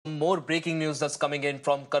more breaking news that's coming in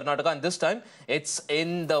from Karnataka, and this time it's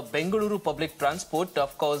in the Bengaluru public transport.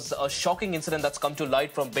 Of course, a shocking incident that's come to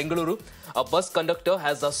light from Bengaluru. A bus conductor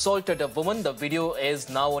has assaulted a woman. The video is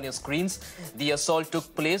now on your screens. The assault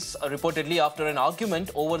took place reportedly after an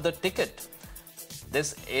argument over the ticket.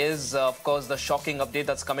 This is, of course, the shocking update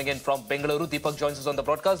that's coming in from Bengaluru. Deepak joins us on the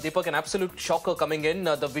broadcast. Deepak, an absolute shocker coming in.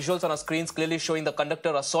 The visuals on our screens clearly showing the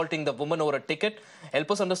conductor assaulting the woman over a ticket.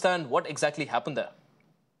 Help us understand what exactly happened there.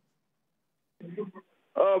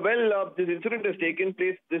 This incident has taken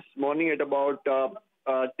place this morning at about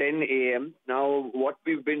 10 a.m. Now, what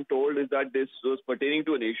we've been told is that this was pertaining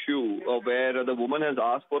to an issue where the woman has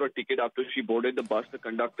asked for a ticket after she boarded the bus. The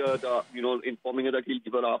conductor, informing her that he'll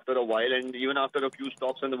give her after a while, and even after a few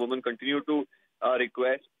stops, and the woman continued to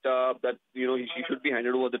request that she should be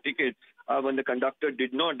handed over the ticket. When the conductor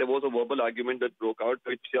did not, there was a verbal argument that broke out,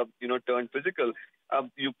 which turned physical.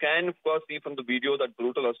 You can, of course, see from the video that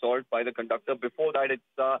brutal assault by the conductor. Before that,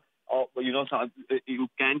 you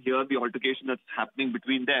can hear the altercation that's happening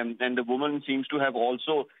between them, and the woman seems to have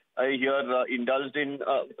also indulged in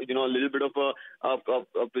a little bit of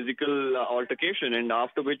a physical altercation, and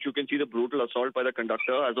after which you can see the brutal assault by the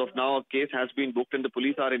conductor. As of now, a case has been booked, and the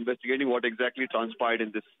police are investigating what exactly transpired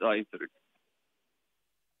in this incident.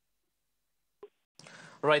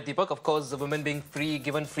 Right, Deepak. Of course, the women being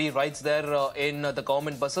given free rides there in the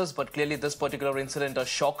government buses, but clearly this particular incident, a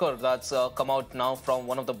shocker that's come out now from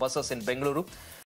one of the buses in Bengaluru.